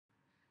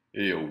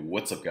Hey,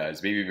 what's up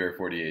guys?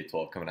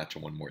 BabyBear4812 coming at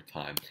you one more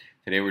time.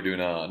 Today we're doing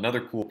another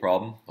cool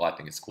problem. Well, I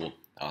think it's cool.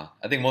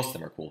 I think most of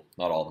them are cool.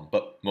 Not all of them,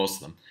 but most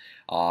of them.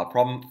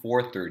 Problem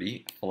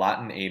 430,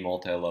 flatten a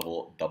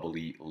multi-level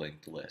doubly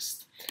linked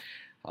list.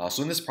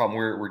 So in this problem,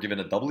 we're given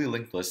a doubly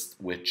linked list,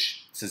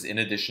 which says in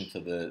addition to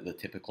the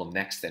typical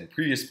next and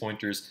previous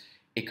pointers,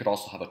 it could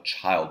also have a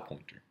child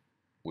pointer,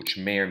 which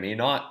may or may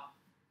not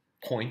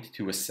point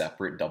to a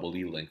separate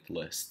doubly linked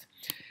list.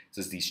 It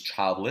says these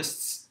child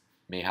lists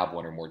may have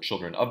one or more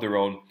children of their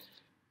own,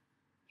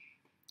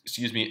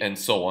 and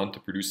so on to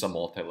produce a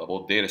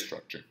multi-level data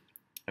structure.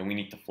 And we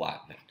need to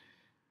flatten it.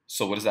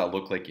 So what does that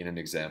look like in an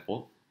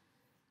example?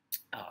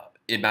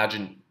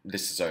 Imagine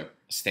this is a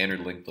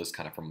standard linked list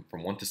kind of from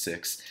 1 to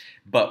 6,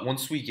 but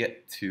once we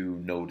get to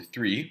node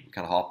 3, we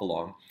kind of hop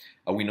along,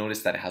 we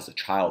notice that it has a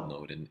child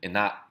node, and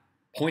that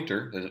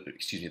pointer,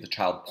 the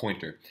child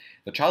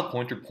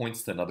pointer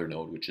points to another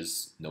node, which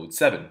is node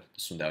 7,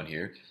 this one down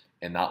here,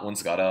 and that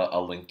one's got a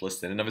linked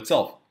list in and of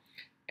itself.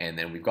 And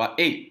then we've got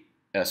 8.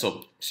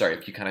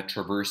 If you kind of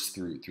traverse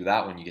through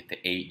that one, you get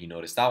to 8. You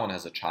notice that one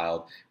has a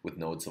child with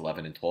nodes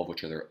 11 and 12,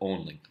 which are their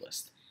own linked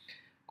list.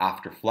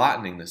 After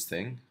flattening this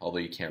thing, although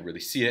you can't really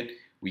see it,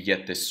 we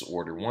get this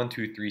order 1,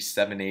 2, 3,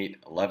 7, 8,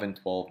 11,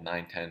 12,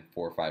 9, 10,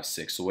 4, 5,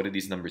 6. So what do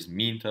these numbers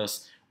mean to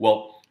us?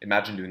 Well,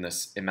 imagine doing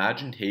this.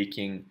 Imagine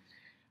taking,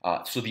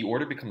 so the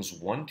order becomes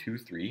 1, 2,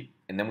 3,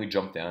 and then we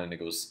jump down and it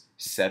goes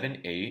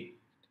 7, 8,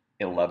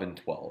 11,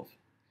 12.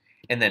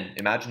 And then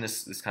imagine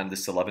this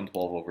 11,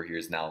 12 over here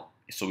is now,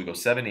 so we go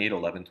 7, 8,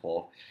 11,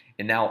 12.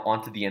 And now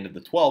onto the end of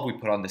the 12, we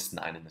put on this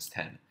 9 and this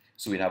 10.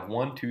 So we'd have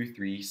 1, 2,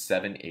 3,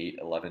 7, 8,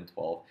 11,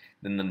 12.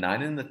 Then the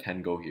 9 and the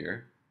 10 go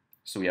here.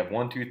 So we have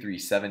 1, 2, 3,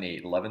 7,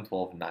 8, 11,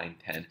 12, 9,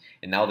 10.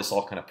 And now this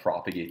all kind of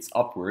propagates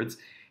upwards.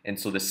 And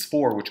so this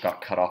 4, which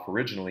got cut off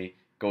originally,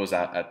 goes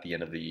out at the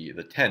end of the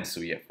 10.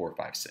 So we get 4,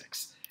 5,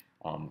 6.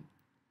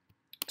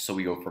 So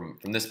we go from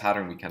this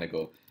pattern, we kind of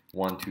go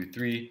 1, 2,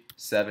 3,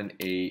 7,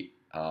 8,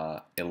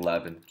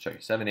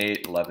 7,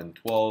 8, 11,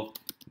 12,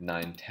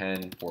 9,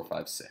 10, 4,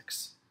 5,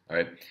 6. All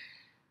right.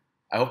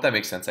 I hope that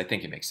makes sense. I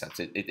think it makes sense.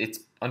 It's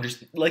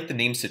like the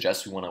name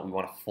suggests, we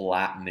want to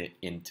flatten it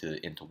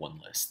into one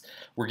list.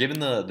 We're given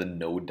the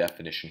node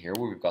definition here,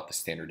 where we've got the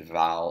standard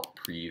val,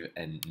 prev,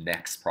 and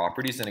next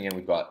properties, and again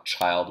we've got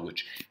child,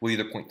 which will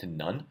either point to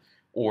none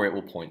or it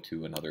will point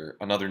to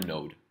another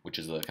node, which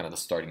is the kind of the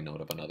starting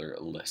node of another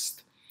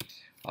list.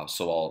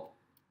 So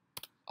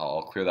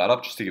I'll clear that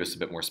up just to give us a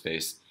bit more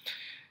space.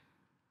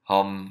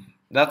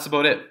 That's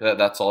about it.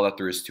 That's all that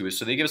there is to it.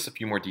 So they give us a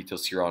few more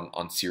details here on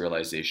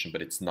serialization,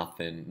 but it's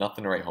nothing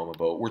to write home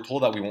about. We're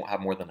told that we won't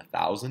have more than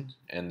 1,000,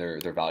 and their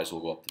values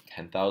will go up to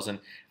 10,000.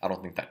 I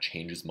don't think that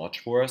changes much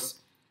for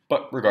us,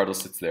 but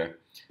regardless, it's there.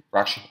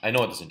 I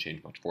know it doesn't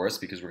change much for us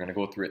because we're going to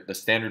go through it the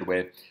standard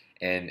way,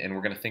 and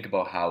we're going to think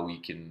about how we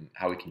can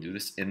do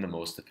this in the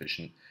most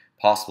efficient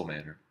possible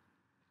manner.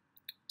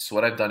 So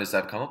what I've done is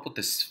I've come up with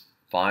this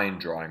fine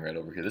drawing right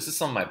over here. This is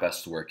some of my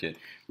best work. It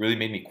really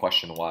made me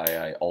question why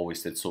I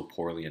always did so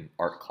poorly in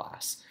art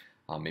class.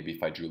 Maybe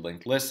if I drew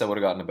linked lists, I would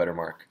have gotten a better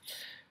mark.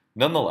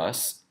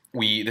 Nonetheless,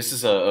 this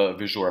is a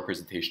visual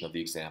representation of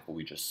the example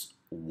we just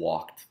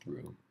walked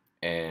through.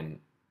 And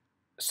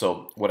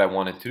so what I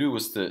wanted to do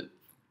was to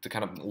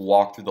kind of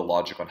walk through the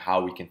logic on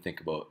how we can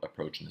think about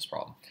approaching this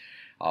problem.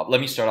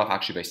 Let me start off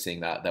actually by saying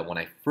that when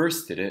I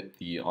first did it,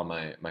 on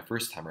my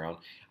first time around,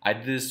 I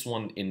did this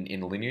one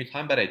in linear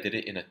time, but I did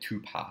it in a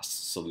 2-pass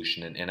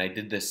solution, and I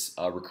did this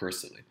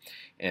recursively.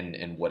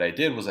 And what I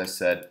did was I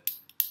said,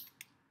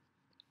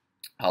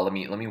 let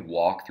me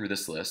walk through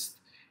this list,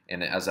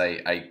 and as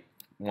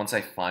once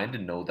I find a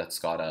node that's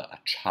got a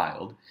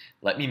child,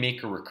 let me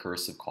make a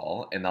recursive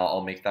call, and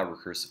I'll make that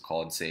recursive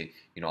call and say,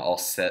 I'll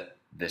set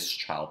this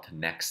child to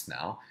next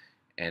now.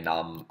 And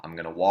I'm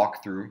going to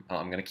walk through,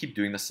 I'm going to keep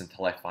doing this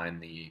until I find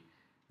the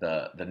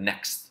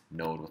next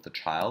node with the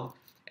child,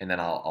 and then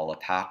I'll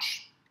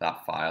attach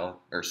that file,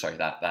 or sorry,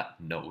 that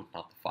node,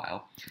 not the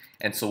file.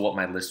 And so what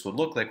my list would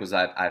look like was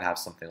I'd have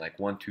something like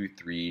 1, 2,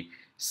 3,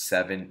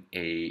 7,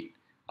 8,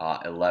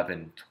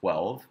 11,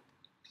 12.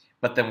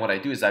 But then what I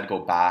do is I'd go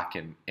back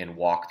and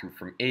walk through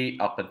from 8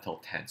 up until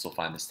 10, so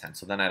find this 10.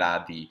 So then I'd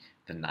add the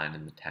 9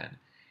 and the 10.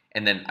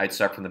 And then I'd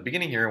start from the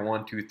beginning here,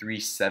 1, 2, 3,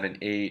 7,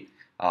 8,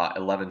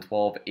 11,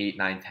 12, 8,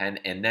 9, 10,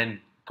 and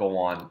then go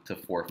on to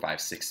 4,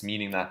 5, 6,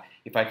 meaning that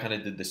if I kind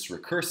of did this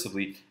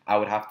recursively, I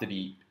would have to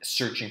be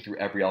searching through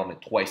every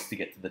element twice to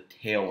get to the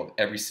tail of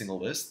every single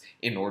list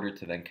in order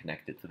to then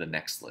connect it to the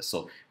next list.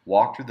 So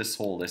walk through this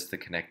whole list to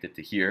connect it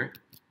to here,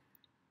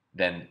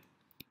 then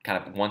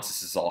kind of once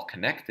this is all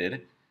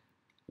connected,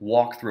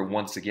 walk through it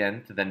once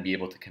again to then be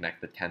able to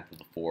connect the 10 to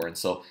the 4. And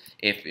so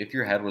if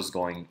your head was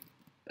going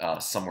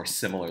somewhere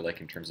similar,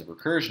 like in terms of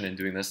recursion and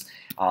doing this,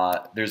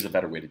 there's a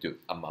better way to do it.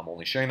 I'm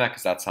only sharing that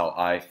because that's how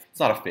it's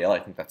not a fail.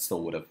 I think that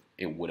still would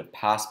have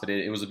passed, but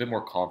it was a bit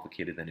more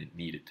complicated than it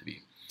needed to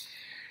be.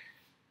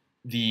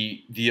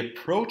 The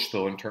approach,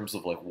 though, in terms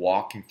of like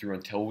walking through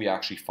until we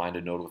actually find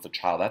a node with a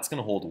child, that's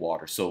going to hold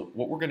water. So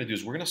what we're going to do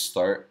is we're going to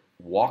start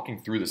walking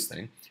through this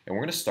thing, and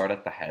we're going to start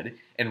at the head,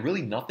 and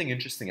really nothing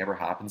interesting ever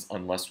happens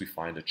unless we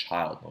find a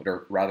child node,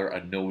 or rather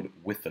a node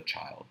with a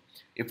child.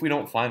 If we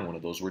don't find one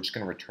of those, we're just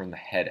going to return the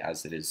head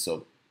as it is,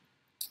 so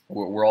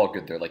we're all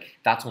good there. Like,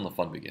 that's when the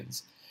fun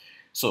begins.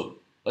 So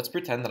let's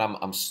pretend that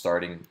I'm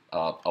starting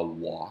a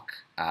walk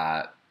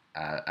at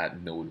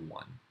node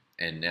 1,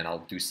 and then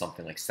I'll do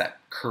something like set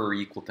cur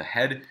equal to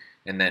head,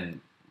 and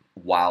then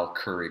while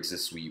cur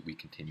exists, we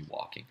continue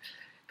walking.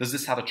 Does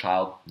this have a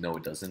child? No,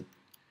 it doesn't.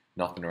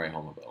 Nothing to write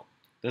home about.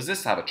 Does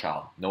this have a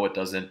child? No, it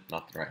doesn't.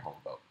 Nothing to write home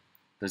about.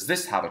 Does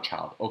this have a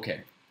child?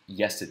 Okay,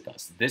 yes, it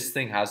does. This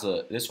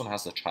one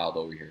has a child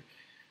over here.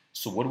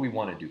 So what do we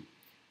want to do?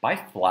 By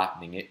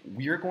flattening it,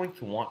 we are going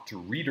to want to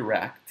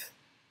redirect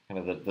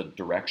kind of the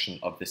direction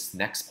of this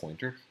next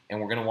pointer, and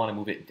we're going to want to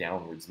move it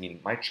downwards, meaning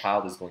my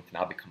child is going to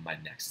now become my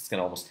next. It's going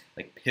to almost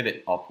like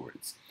pivot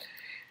upwards.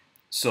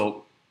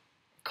 So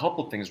a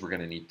couple things we're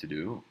going to need to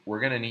do. We're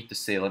going to need to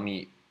say, let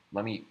me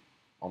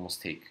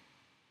almost take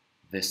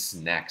this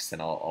next,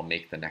 and I'll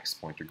make the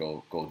next pointer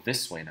go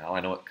this way now. I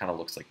know it kind of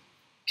looks like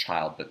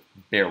child, but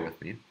bear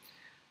with me.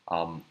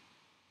 I'm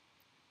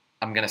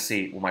going to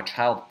say, well, my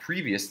child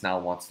previous now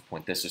wants to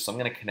point this way, so I'm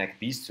going to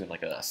connect these two in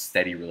like a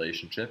steady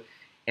relationship,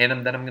 and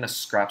then I'm going to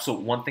scrap. So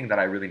one thing that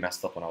I really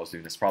messed up when I was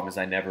doing this problem is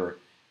I never,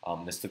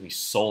 this took me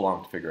so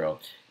long to figure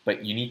out,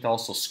 but you need to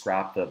also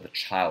scrap the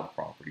child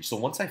property. So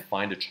once I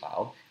find a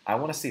child, I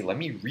want to say, let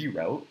me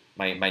reroute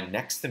my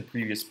next and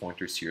previous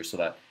pointers here so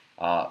that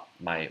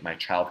my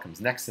child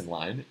comes next in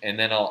line, and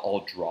then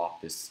I'll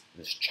drop this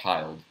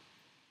child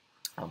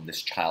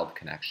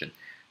connection.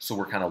 So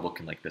we're kind of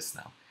looking like this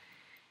now.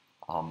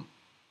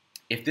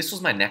 If this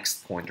was my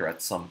next pointer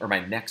my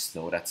next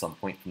node at some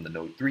point from the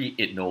node 3,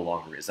 it no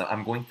longer is.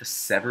 I'm going to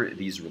sever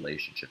these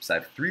relationships. I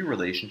have 3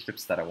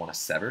 relationships that I want to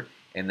sever,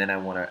 and then I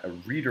want to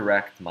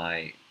redirect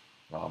my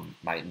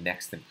my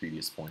next and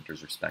previous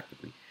pointers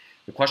respectively.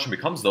 The question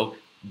becomes though,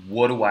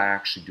 what do I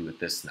actually do with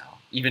this now?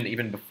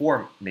 Even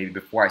before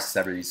I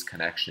sever these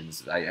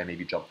connections, I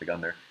maybe jumped the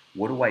gun there.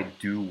 What do I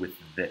do with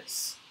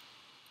this?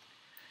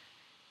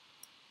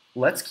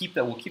 We'll keep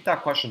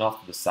that question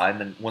off to the side, and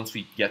then once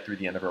we get through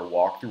the end of our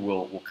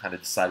walkthrough, we'll kind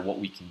of decide what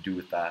we can do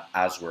with that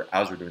as we're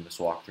doing this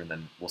walkthrough, and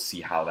then we'll see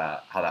how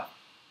that kind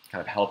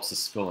of helps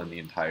us fill in the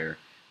entire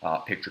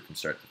picture from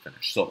start to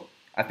finish. So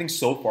I think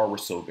so far we're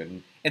so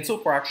good, and so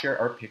far actually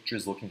our picture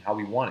is looking how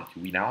we want it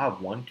to. We now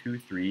have 1, 2,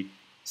 3,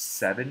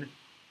 7,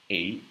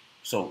 8.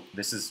 So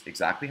this is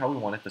exactly how we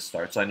want it to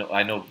start. So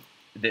I know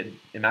that,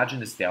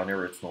 imagine this down here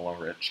where it's no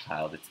longer a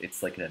child.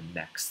 It's like a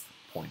next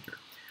pointer.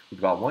 We've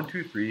got 1,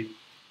 2, 3.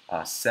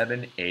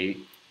 7,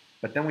 8,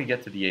 but then we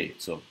get to the 8.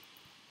 So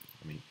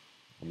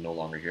I'm no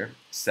longer here.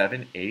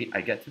 7, 8. I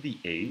get to the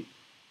 8,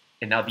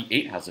 and now the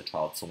 8 has a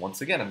child. So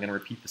once again, I'm going to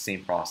repeat the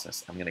same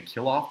process. I'm going to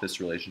kill off this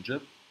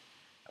relationship.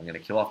 I'm going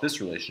to kill off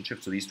this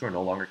relationship, so these two are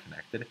no longer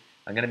connected.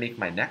 I'm going to make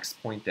my next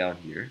point down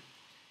here.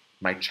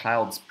 My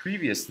child's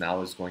previous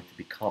now is going to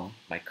become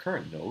my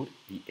current node,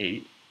 the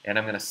 8, and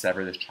I'm going to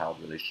sever this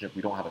child relationship.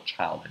 We don't have a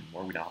child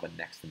anymore. We now have a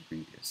next and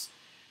previous.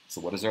 So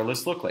what does our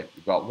list look like?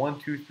 We've got 1,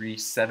 2, 3,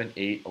 7,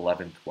 8,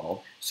 11,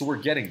 12. So we're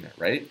getting there,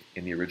 right?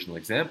 In the original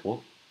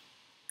example,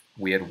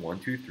 we had 1,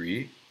 2,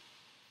 3,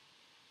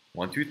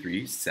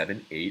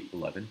 7, 8,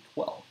 11,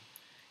 12.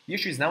 The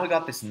issue is now we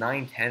got this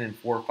 9, 10, and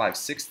 4, 5,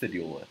 6 to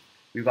deal with.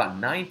 We've got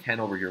 9, 10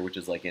 over here, which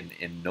is like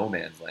in no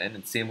man's land,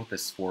 and same with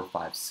this 4,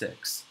 5,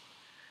 6.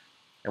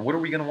 And what are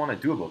we going to want to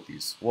do about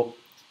these? Well,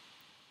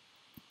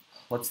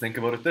 let's think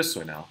about it this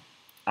way now.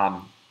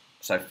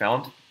 So I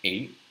found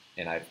 8.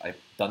 And I've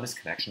done this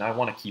connection. I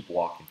want to keep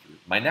walking through.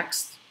 My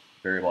next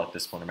variable at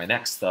this point, or my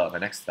next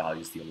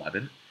value is the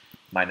 11.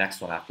 My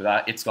next one after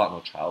that, it's got no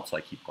child, so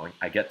I keep going.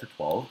 I get to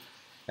 12,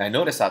 and I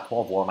notice at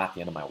 12, well, I'm at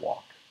the end of my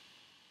walk.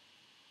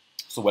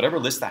 So whatever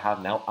list I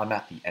have now, I'm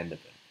at the end of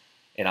it,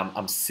 and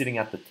I'm sitting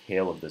at the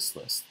tail of this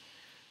list.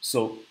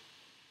 So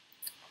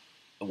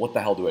what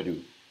the hell do I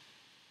do?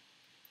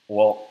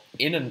 Well,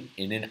 in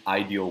an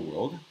ideal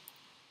world,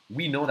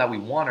 we know that we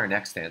want our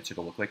next answer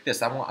to look like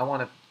this. I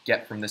want to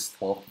get from this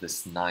 12 to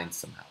this 9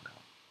 somehow now.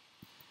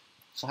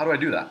 So how do I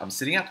do that? I'm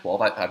sitting at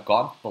 12. I've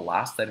gone to the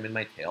last item in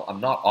my tail.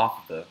 I'm not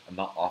off the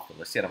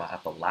list yet. I'm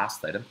at the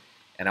last item,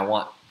 and I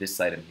want this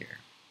item here.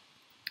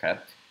 Okay.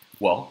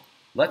 Well,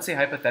 let's say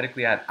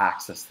hypothetically I had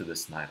access to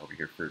this 9 over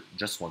here for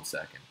just 1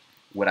 second.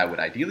 What I would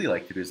ideally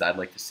like to do is I'd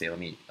like to say, let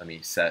me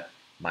set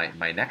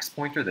my next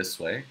pointer this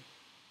way,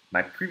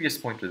 my previous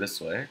pointer this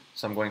way.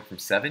 So I'm going from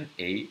 7,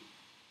 8,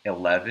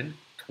 11,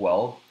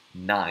 12,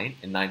 9,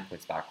 and 9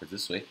 points backwards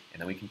this way, and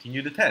then we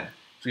continue to 10. So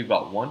we've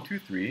got 1, 2,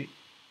 3,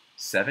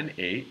 7,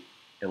 8,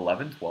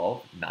 11,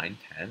 12, 9,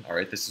 10. All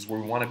right, this is where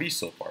we want to be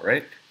so far,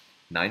 right?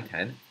 9,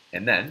 10,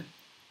 and then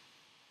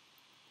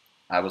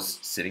I was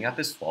sitting at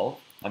this 12.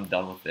 I'm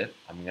done with it.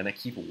 I'm going to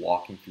keep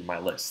walking through my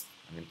list.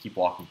 I'm going to keep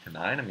walking to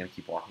 9. I'm going to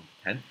keep walking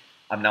to 10.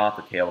 I'm now at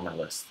the tail of my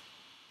list.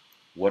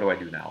 What do I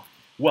do now?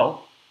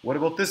 Well, what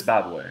about this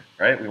bad boy,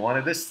 right? We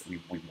wanted this. We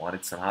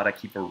wanted somehow to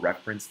keep a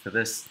reference to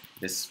this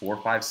 4,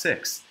 5,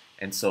 6.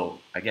 And so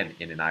again,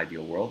 in an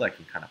ideal world, I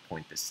can kind of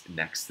point this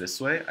next this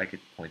way. I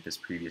could point this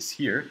previous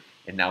here.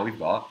 And now we've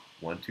got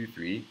 1, 2,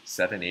 3,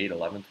 7, 8,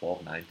 11,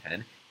 12, 9, 10.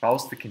 If I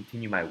was to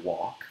continue my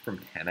walk from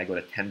 10, I go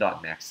to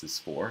 10.next is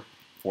 4,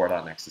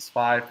 4.next is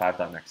 5,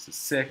 5.next is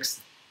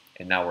 6,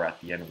 and now we're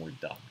at the end and we're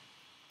done.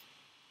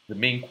 The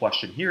main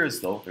question here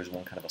is, though, there's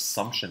one kind of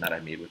assumption that I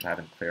made, which I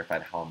haven't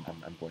clarified how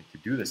I'm going to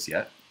do this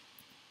yet.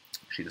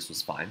 Actually, this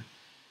was fine.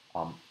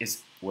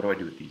 Is what do I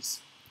do with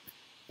these?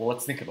 Well,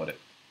 let's think about it.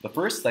 The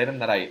first item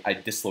that I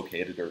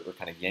dislocated or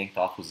kind of yanked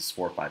off was this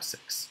 4, 5,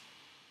 6.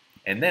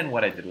 And then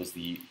what I did was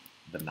the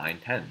 9,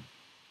 10.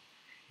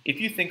 If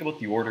you think about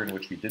the order in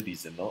which we did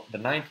these in, the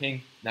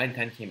 9,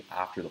 10 came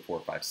after the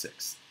 4, 5,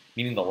 6.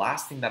 Meaning the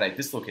last thing that I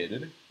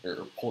dislocated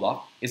or pulled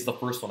off is the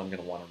first one I'm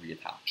going to want to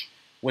reattach.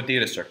 What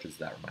data structures does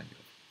that remind you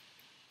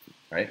of?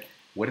 Right?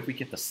 What if we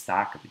get the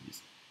stack of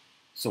these?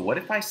 So what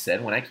if I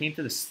said, when I came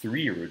to this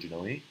 3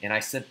 originally, and I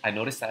said, I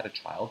noticed I had a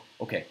child,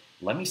 okay,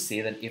 let me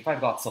say that if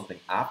I've got something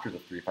after the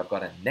 3, if I've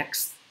got a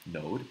next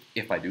node,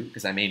 if I do,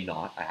 because I may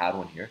not, I had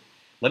one here,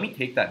 let me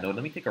take that node,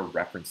 let me take a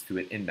reference to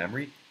it in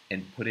memory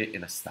and put it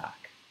in a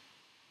stack.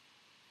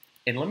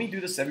 And let me do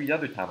this every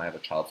other time I have a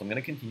child. So I'm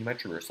going to continue my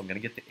traverse, I'm going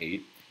to get to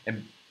 8,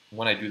 and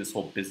when I do this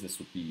whole business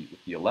with the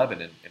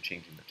 11 and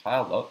changing the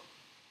child up,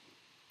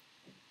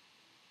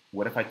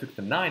 what if I took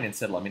the 9 and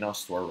said, let me now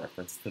store a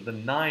reference to the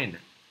 9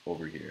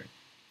 over here?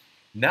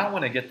 Now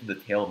when I get to the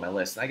tail of my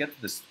list, and I get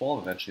to this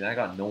 12 eventually, and I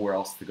got nowhere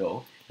else to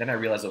go, then I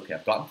realize, okay,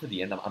 I've gotten to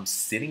the end, I'm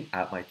sitting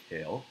at my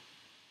tail,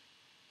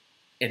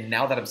 and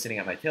now that I'm sitting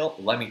at my tail,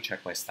 let me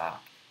check my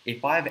stack.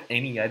 If I have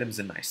any items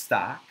in my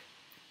stack,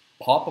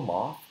 pop them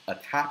off,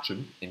 attach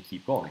them, and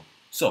keep going.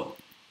 So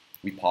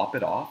we pop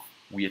it off,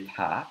 we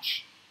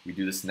attach, we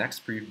do this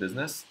next brief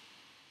business,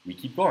 we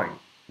keep going.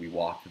 We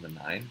walk to the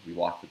 9, we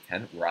walk to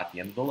 10, we're at the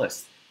end of the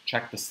list.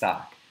 Check the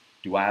stack.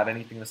 Do I have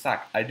anything in the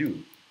stack? I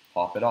do.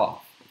 Pop it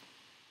off.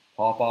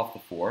 Pop off the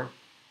 4,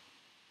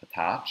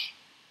 attach,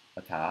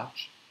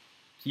 attach,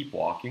 keep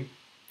walking,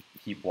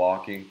 keep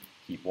walking,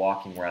 keep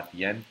walking, we're at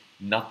the end.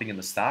 Nothing in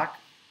the stack,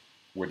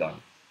 we're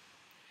done.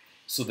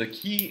 So the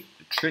key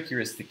trick here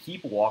is to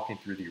keep walking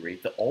through the array,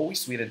 to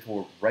always wait until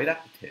we're right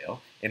at the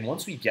tail, and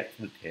once we get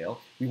to the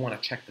tail, we want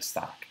to check the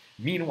stack.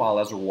 Meanwhile,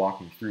 as we're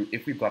walking through,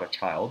 if we've got a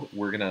child,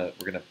 we're gonna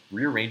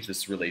rearrange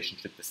this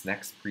relationship, this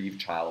next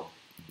pre-child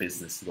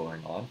business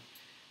going on.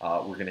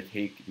 We're gonna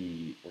take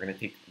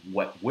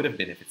what would have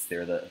been, if it's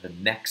there, the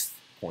next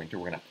pointer.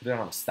 We're gonna put it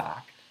on a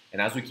stack,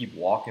 and as we keep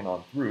walking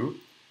on through,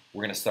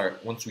 we're gonna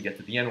start. Once we get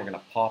to the end, we're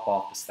gonna pop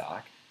off the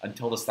stack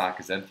until the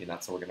stack is empty, and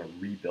that's how we're gonna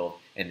rebuild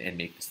and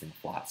make this thing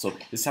flat. So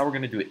this is how we're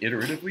gonna do it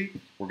iteratively.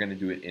 We're gonna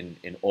do it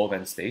in O of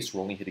n space.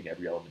 We're only hitting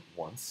every element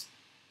once.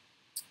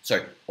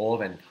 Sorry, O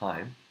of n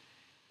time.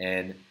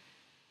 And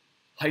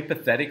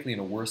hypothetically, in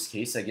a worst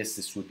case, I guess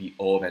this would be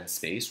O of n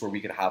space, where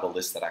we could have a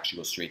list that actually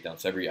goes straight down.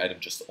 So every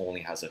item just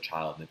only has a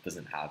child and it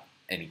doesn't have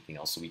anything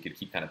else. So we could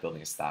keep kind of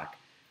building a stack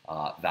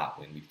that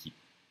way, and we'd keep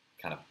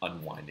kind of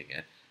unwinding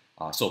it.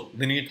 So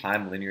linear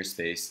time, linear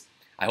space.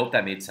 I hope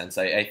that made sense.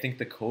 I think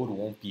the code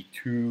won't be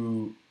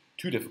too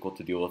difficult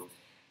to deal with.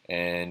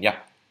 And yeah,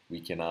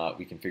 we can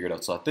figure it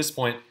out. So at this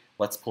point,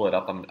 let's pull it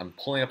up. I'm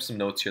pulling up some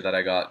notes here that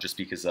I got, just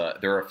because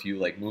there are a few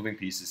like moving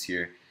pieces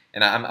here.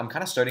 And I'm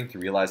kind of starting to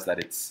realize that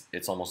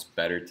it's almost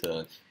better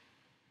to,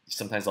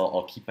 sometimes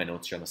I'll keep my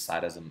notes here on the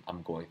side as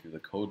I'm going through the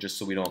code, just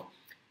so we don't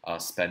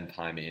spend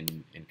time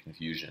in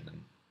confusion.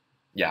 And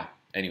yeah,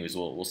 anyways,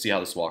 we'll see how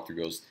this walkthrough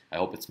goes. I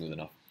hope it's smooth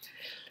enough.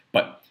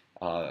 But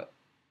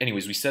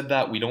anyways, we said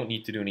that we don't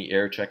need to do any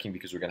error checking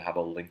because we're going to have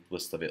a linked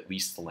list of at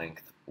least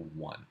length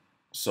 1.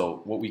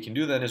 So what we can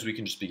do then is we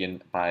can just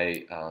begin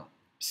by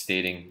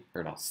declaring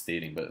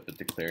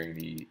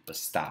the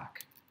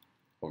stack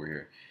over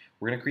here.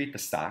 We're going to create the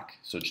stack,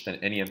 so just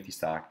any empty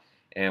stack,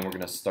 and we're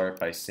going to start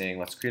by saying,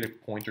 let's create a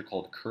pointer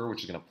called cur,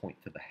 which is going to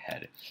point to the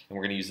head. And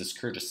we're going to use this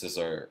cur just as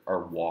our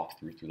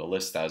walkthrough through the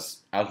list,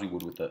 as we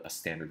would with a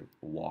standard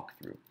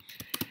walkthrough.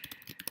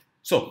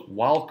 So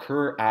while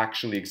cur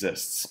actually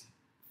exists,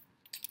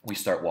 we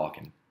start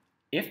walking.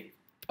 If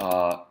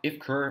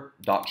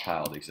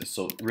cur.child exists,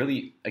 so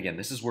really, again,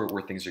 this is where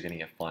things are going to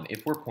get fun.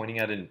 If we're pointing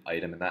at an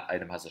item and that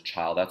item has a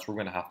child, that's where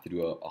we're going to have to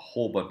do a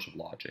whole bunch of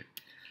logic.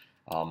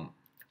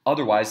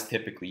 Otherwise,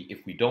 typically,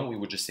 if we don't, we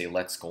would just say,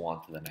 let's go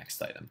on to the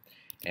next item.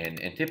 And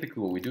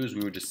typically what we do is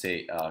we would just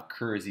say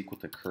cur is equal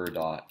to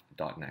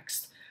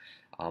cur.next.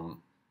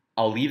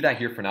 I'll leave that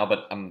here for now,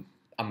 but I'm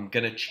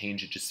going to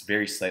change it just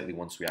very slightly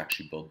once we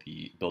actually build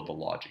the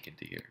logic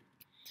into here.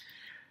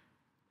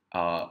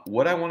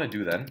 What I want to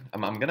do then,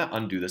 I'm going to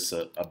undo this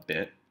a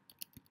bit.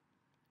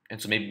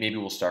 And so maybe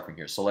we'll start from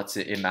here. So let's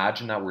say,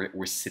 imagine that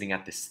we're sitting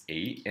at this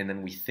 8, and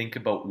then we think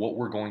about what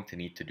we're going to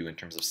need to do in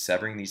terms of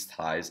severing these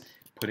ties,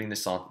 putting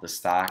this onto the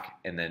stack,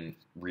 and then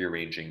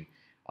rearranging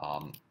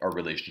our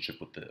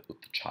relationship with the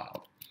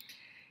child.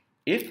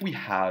 If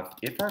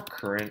our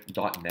current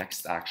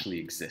 .next actually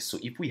exists, so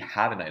if we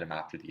have an item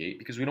after the 8,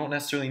 because we don't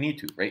necessarily need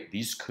to, right?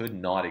 These could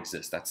not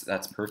exist.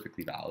 That's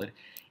perfectly valid.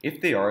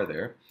 If they are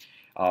there,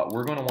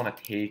 we're going to want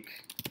to take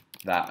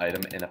that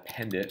item and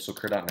append it. So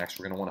cur.next,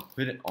 we're going to want to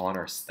put it on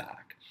our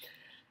stack.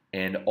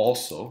 And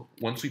also,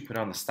 once we put it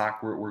on the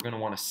stack, we're going to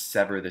want to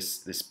sever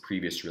this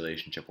previous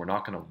relationship. We're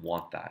not going to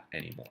want that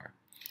anymore.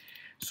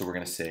 So we're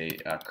going to say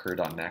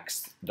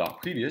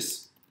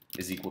cur.next.previous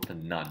is equal to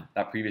none.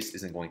 That previous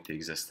isn't going to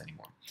exist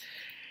anymore.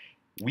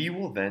 We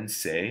will then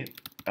say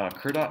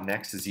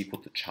cur.next is equal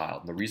to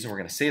child. And the reason we're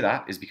going to say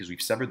that is because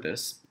we've severed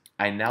this.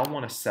 I now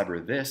want to sever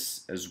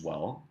this as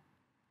well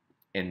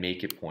and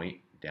make it point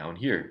down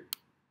here.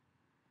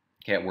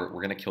 Okay, we're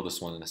going to kill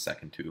this one in a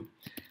second too.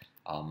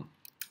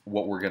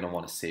 What we're going to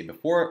want to say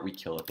before we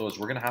kill it though is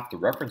we're going to have to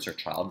reference our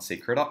child and say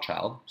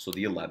cur.child, so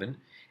the 11,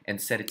 and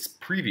set its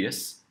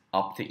previous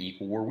up to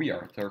equal where we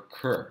are, to our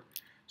cur.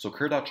 So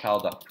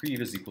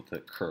cur.child.prev is equal to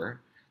cur.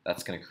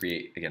 That's going to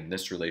create, again,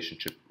 this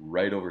relationship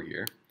right over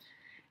here.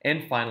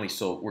 And finally,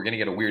 so we're going to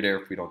get a weird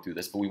error if we don't do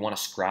this, but we want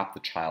to scrap the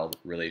child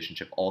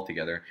relationship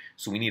altogether.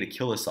 So we need to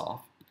kill this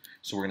off.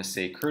 So we're going to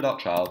say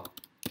cur.child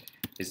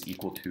is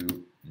equal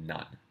to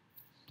none.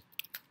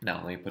 Now,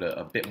 let me put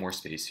a bit more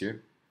space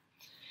here.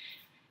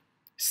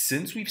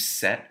 Since we've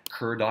set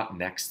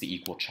cur.next to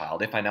equal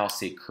child, if I now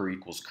say cur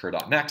equals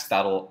cur.next,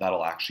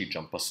 that'll actually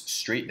jump us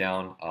straight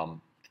down to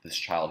this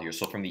child here.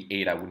 So from the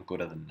 8, I wouldn't go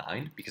to the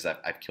 9 because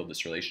I've killed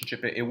this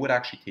relationship. It would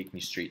actually take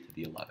me straight to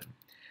the 11.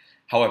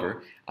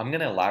 However, I'm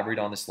going to elaborate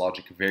on this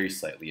logic very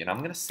slightly, and I'm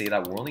going to say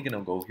that we're only going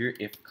to go here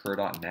if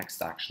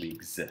cur.next actually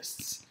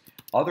exists.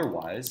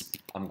 Otherwise,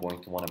 I'm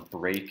going to want to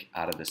break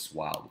out of this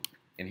while loop.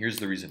 And here's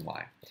the reason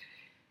why.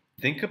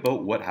 Think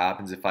about what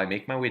happens if I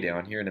make my way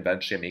down here and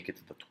eventually I make it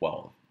to the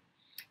 12.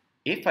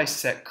 If I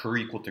set cur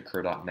equal to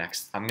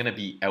cur.next, I'm going to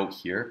be out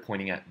here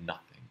pointing at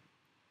nothing.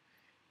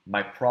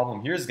 My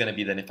problem here is going to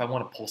be that if I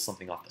want to pull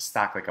something off the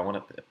stack, like I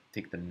want to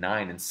take the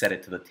 9 and set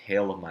it to the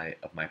tail of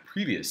my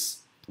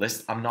previous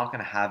list, I'm not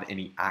going to have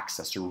any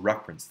access or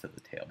reference to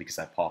the tail because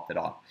I popped it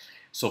off.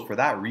 So for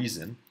that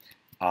reason,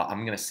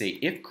 I'm going to say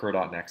if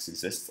cur.next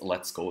exists,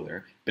 let's go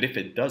there. But if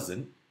it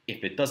doesn't,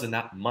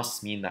 that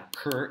must mean that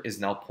cur is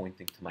now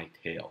pointing to my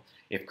tail.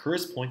 If cur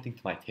is pointing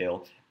to my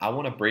tail, I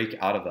want to break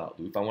out of that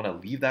loop. I want to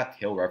leave that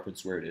tail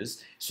reference where it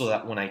is so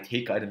that when I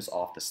take items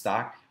off the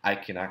stack, I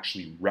can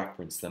actually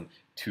reference them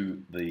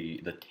to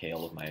the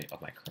tail of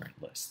my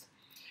current list.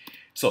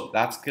 So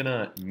that's going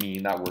to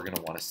mean that we're going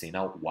to want to say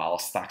now while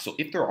stack. So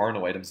if there are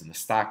no items in the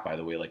stack, by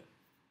the way, like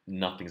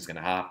nothing's going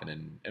to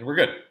happen and we're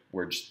good.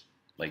 We're just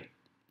like,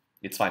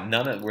 it's fine.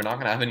 We're not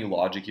going to have any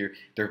logic here.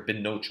 There have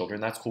been no children.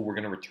 That's cool. We're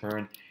going to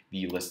return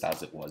the list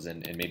as it was.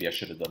 And maybe I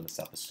should have done this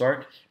at the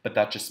start, but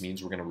that just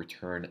means we're going to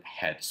return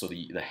head. So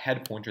the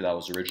head pointer that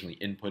was originally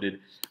inputted,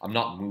 I'm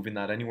not moving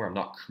that anywhere. I'm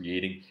not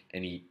creating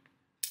any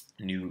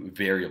new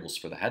variables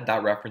for the head.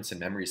 That reference in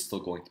memory is still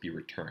going to be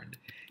returned.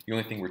 The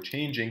only thing we're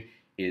changing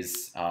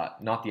is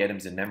not the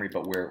items in memory,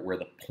 but where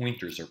the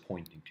pointers are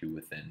pointing to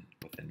within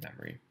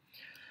memory.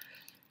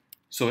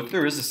 So if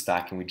there is a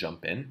stack and we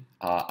jump in,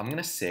 I'm going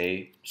to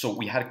say, so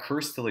we had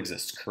cur still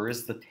exists. Cur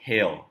is the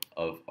tail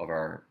of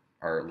our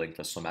linked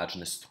list. So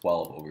imagine this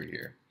 12 over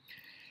here.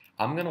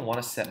 I'm going to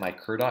want to set my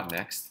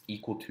cur.next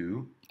equal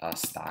to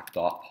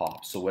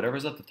stack.pop. So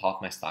whatever's at the top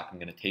of my stack, I'm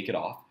going to take it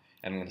off.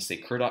 And I'm going to say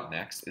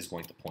cur.next is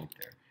going to point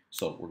there.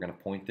 So we're going to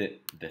point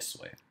it this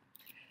way.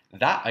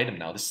 That item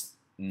now, this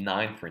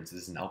 9 for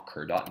instance, is now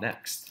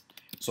cur.next.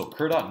 So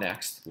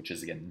cur.next, which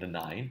is again the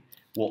 9,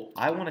 well,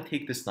 I want to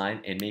take this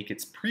 9 and make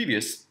its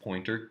previous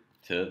pointer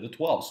to the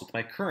 12, so to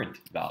my current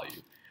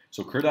value.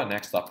 So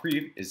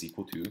cur.next.prev is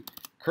equal to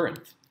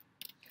current.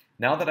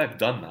 Now that I've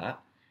done that,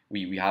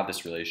 we have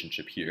this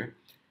relationship here.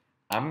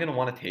 I'm going to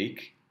want to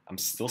take, I'm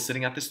still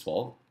sitting at this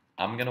 12,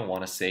 I'm going to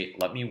want to say,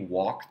 let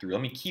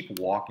me keep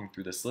walking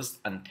through this list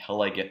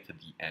until I get to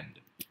the end.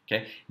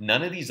 Okay?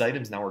 None of these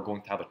items now are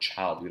going to have a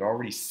child. We'd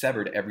already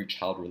severed every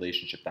child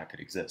relationship that could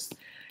exist.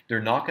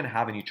 They're not going to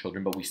have any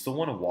children, but we still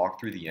want to walk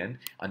through the end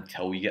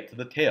until we get to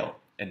the tail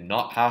and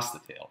not past the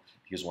tail.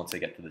 Because once I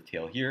get to the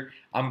tail here,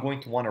 I'm going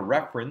to want to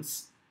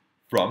reference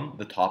from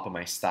the top of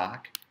my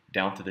stack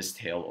down to this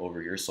tail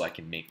over here so I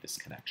can make this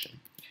connection.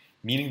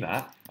 Meaning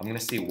that I'm going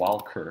to say while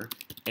cur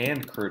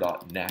and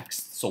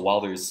cur.next. So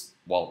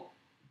while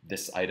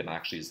this item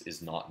actually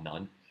is not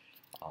none.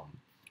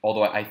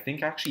 Although I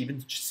think actually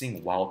even just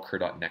saying while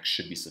cur.next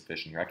should be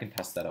sufficient here. I can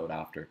test that out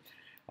after.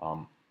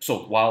 So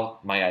while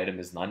my item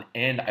is none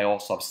and I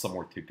also have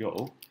somewhere to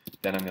go,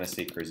 then I'm going to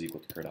say cur is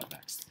equal to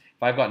cur.next.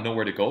 If I've got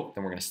nowhere to go,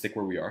 then we're going to stick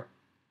where we are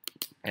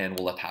and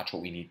we'll attach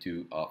what we need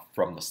to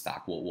from the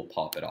stack. We'll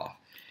pop it off.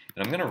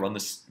 And I'm going to run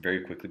this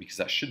very quickly because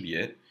that should be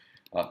it.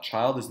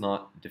 Child is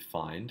not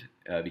defined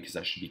because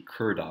that should be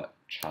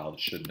cur.child,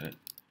 shouldn't it?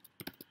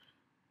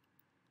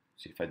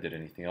 See if I did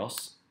anything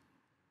else.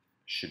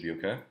 Should be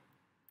okay.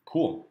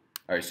 Cool.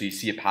 All right, so you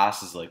see it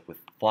passes like with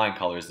flying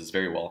colors is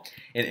very well.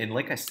 And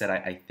like I said,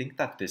 I think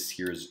that this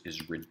here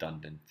is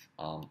redundant.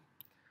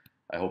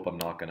 I hope I'm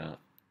not gonna,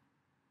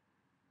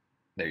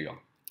 there you go. All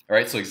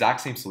right, so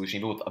exact same solution,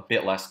 even with a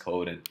bit less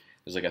code, and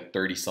there's like a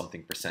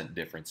 30-something%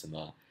 difference in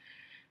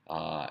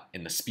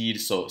the speed.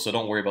 So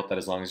don't worry about that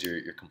as long as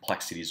your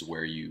complexity is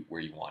where you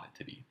want it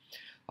to be.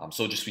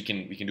 So just we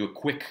can do a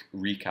quick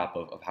recap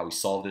of how we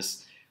solve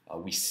this.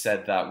 We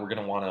said that we're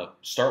going to want to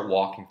start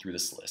walking through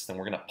this list, and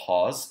we're going to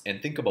pause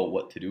and think about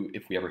what to do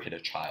if we ever hit a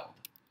child.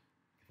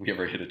 If we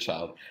ever hit a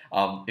child.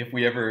 If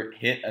we ever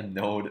hit a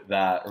node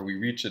that, or we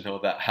reach a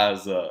node that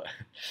has a,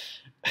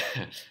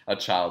 a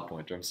child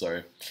pointer, I'm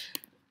sorry.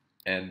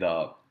 And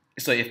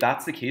so if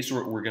that's the case,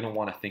 we're going to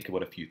want to think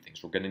about a few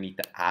things. We're going to need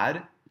to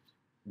add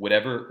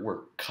whatever we're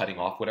cutting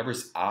off,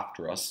 whatever's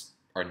after us,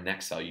 our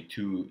next value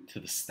to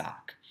the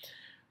stack,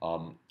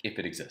 if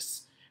it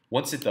exists.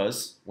 Once it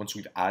does, once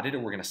we've added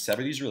it, we're going to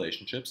sever these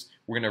relationships.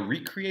 We're going to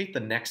recreate the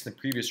next and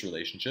previous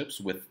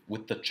relationships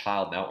with the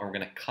child now, and we're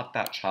going to cut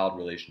that child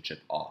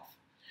relationship off.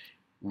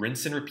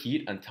 Rinse and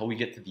repeat until we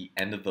get to the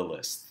end of the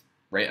list,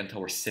 right?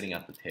 Until we're sitting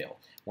at the tail.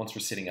 Once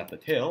we're sitting at the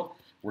tail,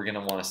 we're going to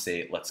want to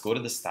say, let's go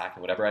to the stack,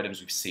 and whatever items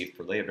we've saved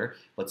for later,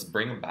 let's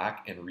bring them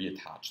back and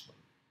reattach them,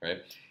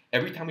 right?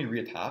 Every time we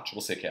reattach,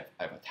 we'll say, okay,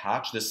 I've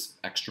attached this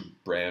extra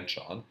branch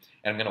on,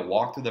 and I'm going to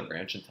walk through the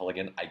branch until,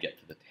 again, I get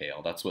to the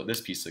tail. That's what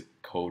this piece of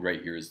code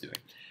right here is doing.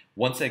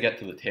 Once I get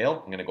to the tail,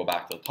 I'm going to go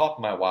back to the top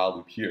of my while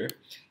loop here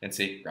and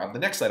say, grab the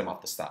next item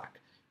off the stack.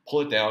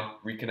 Pull it down,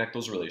 reconnect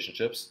those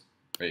relationships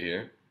right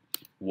here,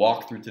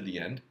 walk through to the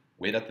end,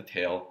 wait at the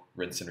tail,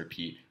 rinse and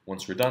repeat.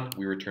 Once we're done,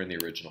 we return the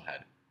original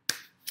head.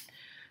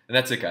 And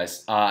that's it,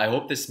 guys. I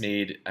hope this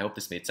made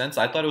sense.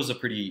 I thought it was a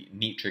pretty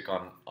neat trick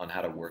on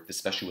how to work,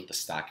 especially with the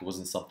stack. It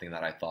wasn't something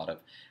that I thought of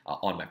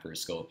on my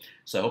first go.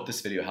 So I hope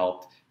this video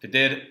helped. If it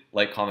did,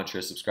 like, comment,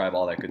 share, subscribe,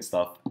 all that good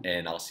stuff.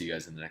 And I'll see you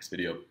guys in the next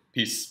video.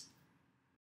 Peace.